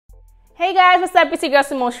Hey guys, what's up? It's your girl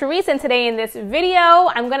Simone Charisse, and today in this video,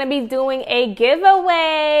 I'm going to be doing a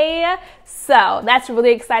giveaway. So that's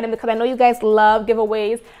really exciting because I know you guys love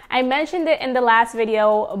giveaways. I mentioned it in the last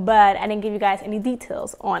video, but I didn't give you guys any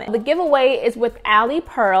details on it. The giveaway is with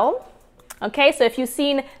Alipearl. Okay, so if you've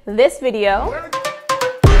seen this video,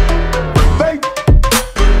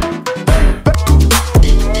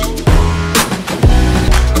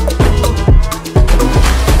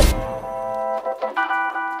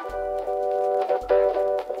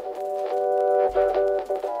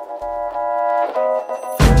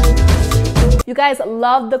 you guys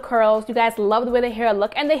love the curls, you guys love the way the hair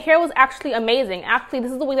look, and the hair was actually amazing. Actually,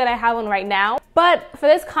 this is the wig that I have on right now. But for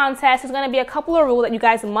this contest, there's gonna be a couple of rules that you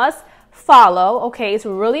guys must follow, okay? It's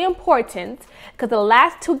really important because the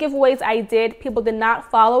last two giveaways I did, people did not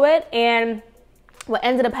follow it, and what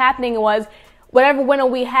ended up happening was whatever winner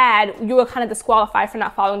we had, you were kind of disqualified for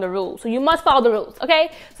not following the rules. So you must follow the rules, okay?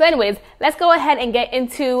 So anyways, let's go ahead and get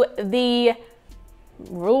into the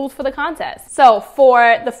rules for the contest. So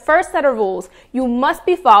for the first set of rules, you must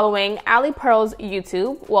be following Alipearl's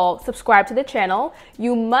YouTube. Well, subscribe to the channel.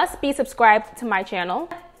 You must be subscribed to my channel.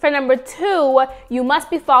 For number two, you must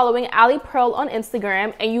be following Alipearl on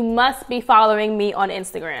Instagram, and you must be following me on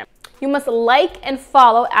Instagram. You must like and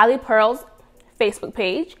follow Alipearl's Facebook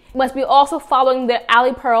page. You must be also following the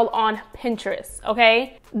Alipearl on Pinterest,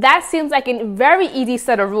 okay? That seems like a very easy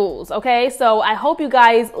set of rules, okay? So I hope you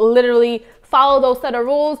guys literally follow those set of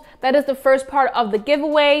rules. That is the first part of the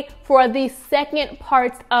giveaway. For the second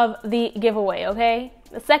part of the giveaway, okay?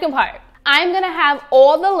 The second part, I'm gonna have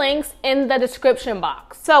all the links in the description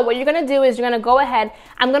box. So what you're gonna do is you're gonna go ahead,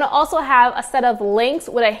 I'm gonna also have a set of links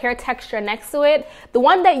with a hair texture next to it. The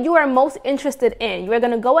one that you are most interested in, you're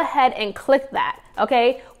gonna go ahead and click that,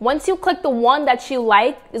 okay? Once you click the one that you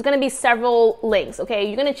like, there's gonna be several links, okay?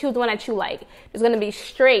 You're gonna choose the one that you like. There's gonna be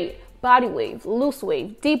straight, body wave, loose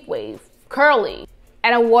wave, deep wave, curly,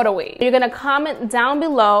 and a water wave. You're gonna comment down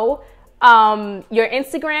below your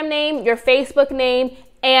Instagram name, your Facebook name,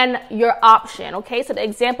 and your option, okay? So the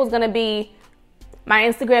example is gonna be, my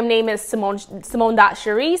Instagram name is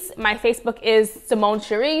Simone.Charisse, my Facebook is Simone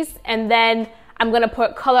Charisse, and then I'm gonna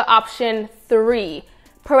put color option 3,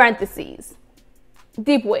 parentheses,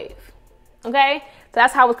 deep wave, okay? So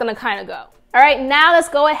that's how it's gonna kind of go. All right, now let's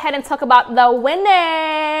go ahead and talk about the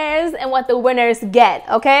winners and what the winners get,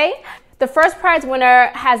 okay? The first prize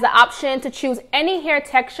winner has the option to choose any hair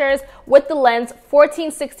textures with the lengths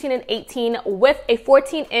 14, 16, and 18 with a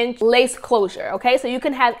 14-inch lace closure, okay? So you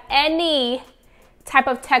can have any type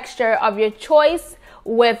of texture of your choice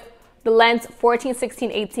with the lengths 14,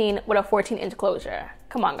 16, 18 with a 14-inch closure.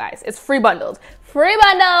 Come on, guys, it's free bundles. Free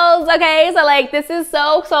bundles, okay? So like, this is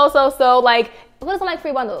so, like, who doesn't like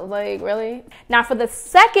free bundles? Like, really? Now for the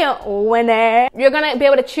second winner, you're gonna be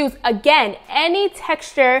able to choose, again, any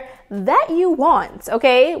texture that you want,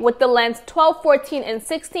 okay? With the lengths 12, 14, and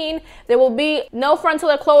 16. There will be no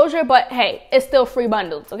frontal closure, but hey, it's still free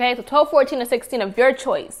bundles, okay? So 12, 14, and 16 of your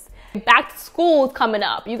choice. Back to school is coming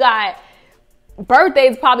up. You got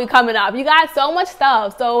birthdays probably coming up. You got so much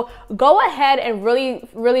stuff. So go ahead and really,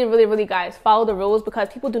 guys, follow the rules, because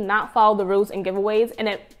people do not follow the rules in giveaways, and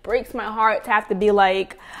it breaks my heart to have to be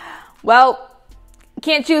like, well,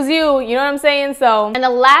 can't choose you know what I'm saying? So, and the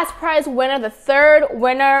last prize winner, the third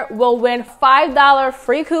winner, will win $5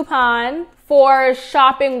 free coupon for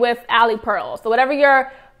shopping with Alipearl. So whatever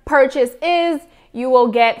your purchase is, you will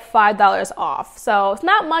get $5 off. So it's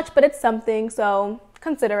not much, but it's something, so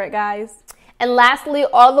consider it, guys. And lastly,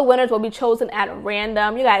 all the winners will be chosen at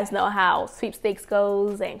random. You guys know how sweepstakes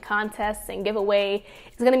goes, and contests and giveaway.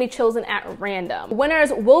 It's gonna be chosen at random.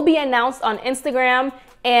 Winners will be announced on Instagram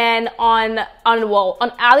and on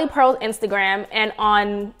Alipearl's Instagram and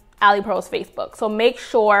on Alipearl's Facebook. So make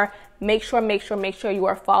sure you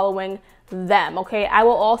are following them, okay? I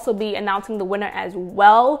will also be announcing the winner as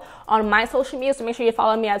well on my social media, so make sure you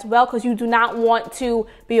follow me as well, because you do not want to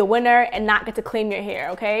be a winner and not get to claim your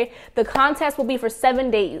hair, okay? The contest will be for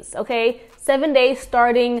 7 days, okay? 7 days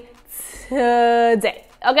starting today,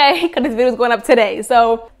 okay? Because this video is going up today.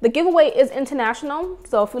 So the giveaway is international,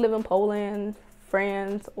 so if you live in Poland,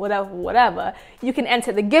 France, whatever, you can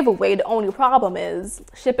enter the giveaway. The only problem is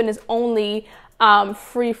shipping is only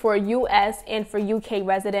free for US and for UK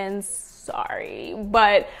residents. Sorry,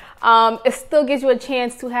 but it still gives you a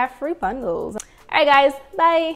chance to have free bundles. All right, guys, bye.